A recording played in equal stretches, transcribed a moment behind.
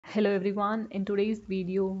Hello everyone, in today's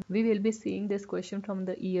video we will be seeing this question from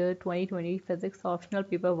the year 2020 physics optional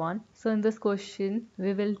paper 1. So in this question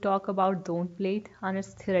we will talk about zone plate and its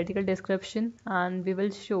theoretical description, and we will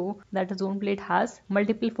show that a zone plate has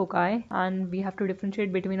multiple foci and we have to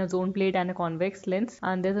differentiate between a zone plate and a convex lens,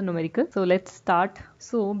 and there's a numerical. So let's start.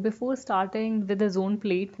 So before starting with the zone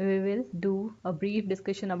plate, we will do a brief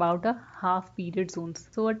discussion about a half period zones.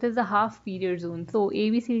 So what is a half period zone? So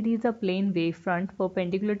ABCD is a plane wavefront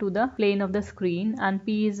perpendicular to the plane of the screen, and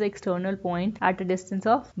P is the external point at a distance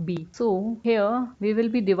of B. So here we will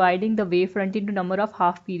be dividing the wavefront into number of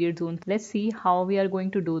half period zones. Let's see how we are going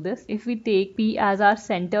to do this. If we take P as our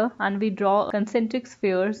center and we draw concentric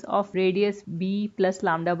spheres of radius B plus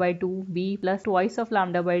lambda by 2, B plus twice of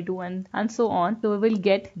lambda by 2, and so on, so we will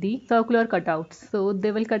get the circular cutouts. So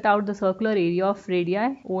they will cut out the circular area of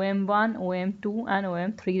radii OM1, OM2 and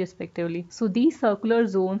OM3 respectively. So these circular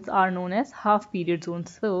zones are known as half period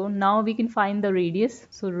zones. So now we can find the radius.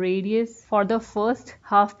 So radius for the first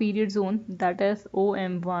half period zone, that is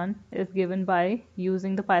OM1, is given by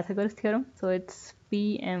using the Pythagoras theorem. So it's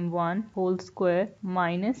PM1 whole square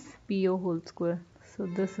minus PO whole square. So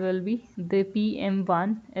this will be the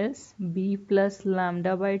PM1 is B plus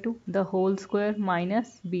lambda by 2 the whole square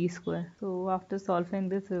minus B square. So after solving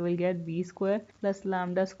this we will get B square plus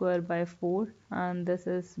lambda square by 4, and this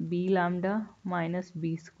is B lambda minus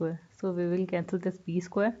B square. So we will cancel this B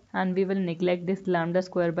square and we will neglect this lambda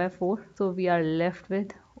square by 4. So we are left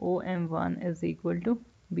with OM1 is equal to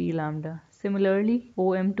B lambda. Similarly,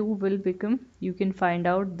 OM2 will become, you can find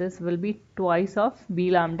out this will be twice of B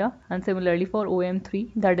lambda, and similarly for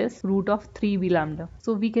OM3, that is root of 3B lambda.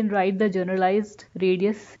 So we can write the generalized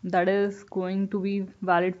radius that is going to be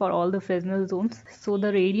valid for all the Fresnel zones. So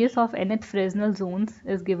the radius of nth Fresnel zones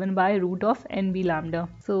is given by root of NB lambda.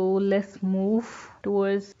 So let's move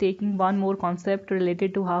towards taking one more concept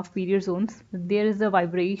related to half period zones. There is a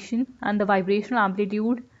vibration, and the vibrational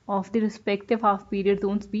amplitude of the respective half period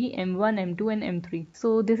zones be M1, M2 and M3.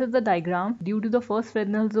 So this is the diagram. Due to the first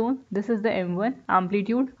Fresnel zone, this is the M1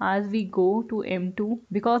 amplitude. As we go to M2,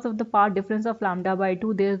 because of the path difference of lambda by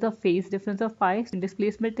 2, there is a phase difference of pi.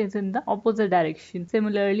 Displacement is in the opposite direction.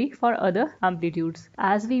 Similarly for other amplitudes.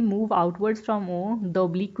 As we move outwards from O, the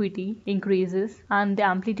obliquity increases and the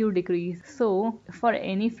amplitude decreases. So for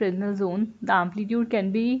any Fresnel zone, the amplitude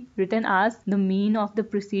can be written as the mean of the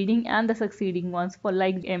preceding and the succeeding ones, for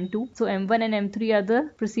like M2. So M1 and M3 are the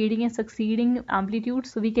preceding and succeeding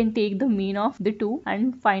amplitudes. So we can take the mean of the two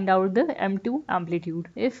and find out the M2 amplitude.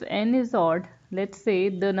 If n is odd, let's say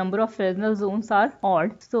the number of Fresnel zones are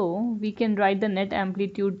odd, so we can write the net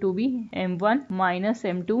amplitude to be M1 minus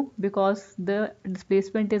M2 because the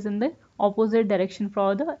displacement is in the opposite direction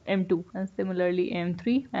for the M2, and similarly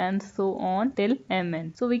M3 and so on till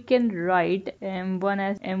Mn. So we can write M1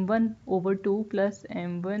 as M1 over 2 plus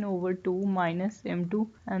M1 over 2 minus M2,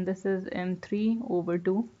 and this is M3 over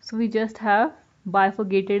 2. So we just have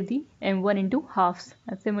bifurcated the M1 into halves,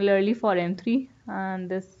 and similarly for M3, and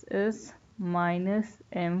this is minus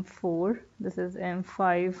M4, this is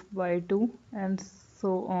M5 by 2 and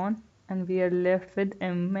so on, and we are left with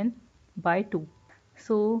Mn by 2.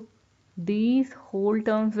 So these whole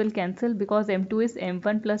terms will cancel because M2 is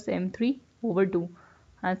M1 plus M3 over 2,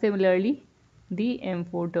 and similarly the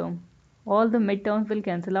M4 term. All the mid terms will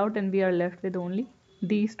cancel out and we are left with only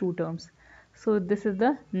these two terms. So this is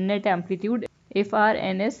the net amplitude if our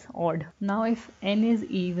n is odd. Now if n is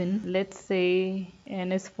even, let's say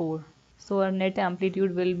n is 4. So our net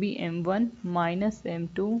amplitude will be M1 minus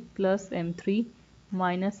M2 plus M3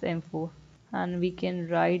 minus M4. And we can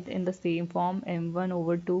write in the same form M1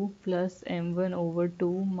 over 2 plus M1 over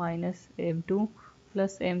 2 minus M2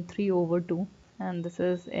 plus M3 over 2, and this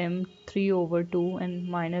is M3 over 2 and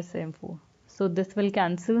minus M4. So this will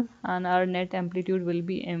cancel and our net amplitude will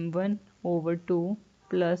be M1 over 2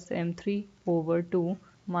 plus M3 over 2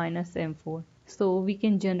 minus M4. So we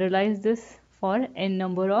can generalize this for n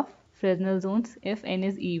number of Fresnel zones. If n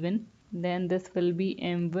is even, then this will be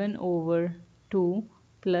M1 over 2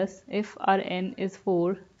 plus, if our n is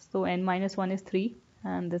 4, so n minus 1 is 3,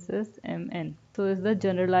 and this is Mn. So is the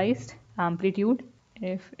generalized amplitude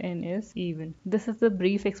if n is even. This is the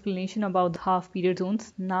brief explanation about the half period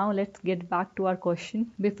zones. Now let's get back to our question.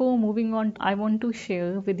 Before moving on, I want to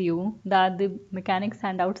share with you that the mechanics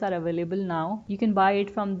handouts are available now. You can buy it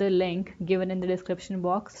from the link given in the description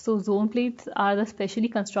box. So zone plates are the specially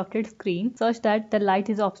constructed screen such that the light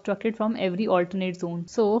is obstructed from every alternate zone.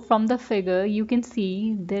 So from the figure you can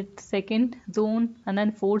see that second zone and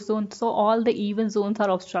then fourth zone, so all the even zones are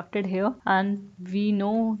obstructed here, and we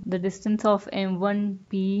know the distance of M1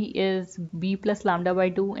 M1P is B plus lambda by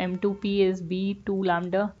 2, M2P is B 2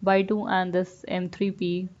 lambda by 2, and this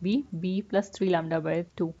M3P be B plus 3 lambda by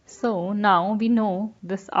 2. So now we know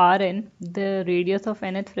this Rn, the radius of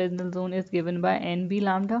nth Fresnel zone, is given by NB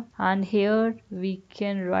lambda, and here we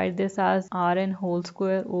can write this as Rn whole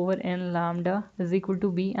square over n lambda is equal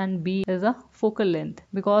to B, and B is a focal length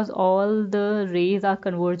because all the rays are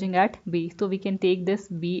converging at B, so we can take this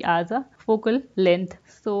B as a focal length.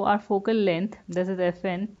 So our focal length, this is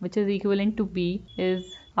Fn, which is equivalent to B,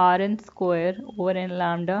 is Rn square over n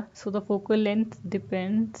lambda. So the focal length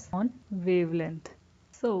depends on wavelength.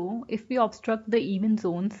 So if we obstruct the even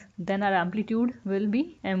zones, then our amplitude will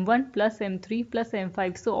be m1 plus m3 plus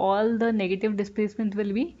m5. So all the negative displacement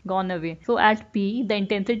will be gone away. So at P, the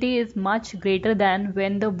intensity is much greater than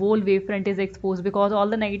when the whole wavefront is exposed because all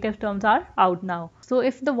the negative terms are out now. So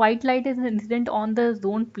if the white light is incident on the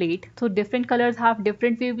zone plate, so different colors have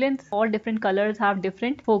different wavelengths, all different colors have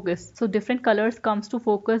different focus. So different colors comes to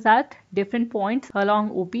focus at different points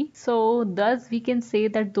along OP. So thus we can say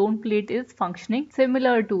that zone plate is functioning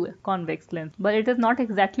similar to a convex lens, but it is not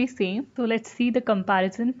exactly same. So let's see the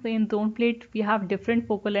comparison. So in zone plate we have different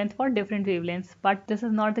focal length for different wavelengths, but this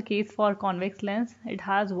is not the case for convex lens. It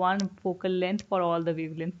has one focal length for all the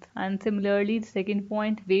wavelengths. And similarly, the second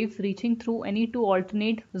point, waves reaching through any two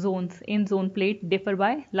alternate zones in zone plate differ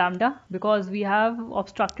by lambda because we have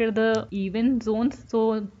obstructed the even zones.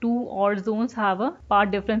 So two odd zones have a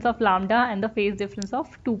part difference of lambda and the phase difference of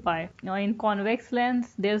 2 pi. Now in convex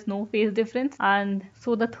lens there's no phase difference, and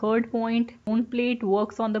so the third point, zone plate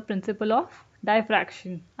works on the principle of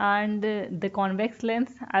diffraction, and the convex lens,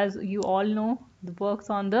 as you all know, works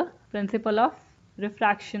on the principle of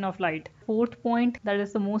refraction of light. Fourth point, that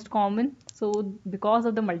is the most common. So because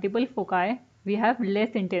of the multiple foci we have less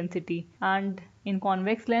intensity, and in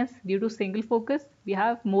convex lens due to single focus we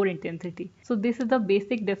have more intensity. So this is the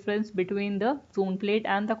basic difference between the zone plate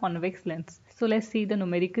and the convex lens. So let's see the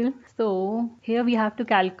numerical. So here we have to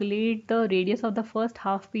calculate the radius of the first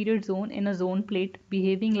half period zone in a zone plate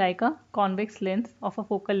behaving like a convex lens of a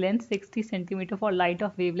focal length 60 cm for light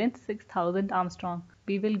of wavelength 6000 Armstrong.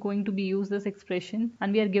 We will going to be use this expression,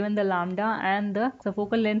 and we are given the lambda and the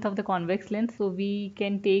focal length of the convex lens. So we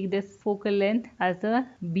can take this focal length as a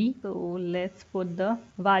B. So let's put the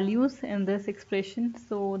values in this expression.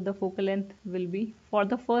 So the focal length will be for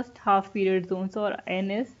the first half period zone, so n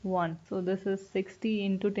is 1. So this is 60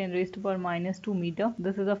 into 10 raised to power minus 2 meter.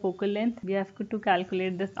 This is a focal length. We have to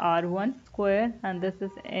calculate this R1 square, and this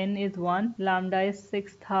is n is 1. Lambda is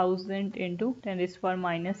 6000 into 10 raised to power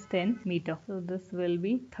minus 10 meter. So this will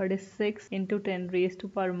be 36 into 10 raised to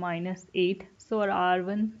power minus 8. So our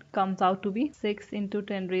R1 comes out to be 6 into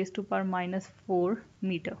 10 raised to power minus 4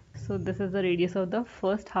 meter. So this is the radius of the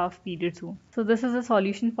first half period zone. So this is the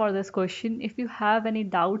solution for this question. If you have any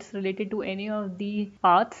doubts related to any of the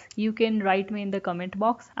paths, you can write me in the comment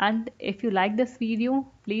box. And if you like this video,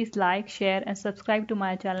 please like, share and subscribe to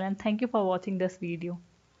my channel, and thank you for watching this video.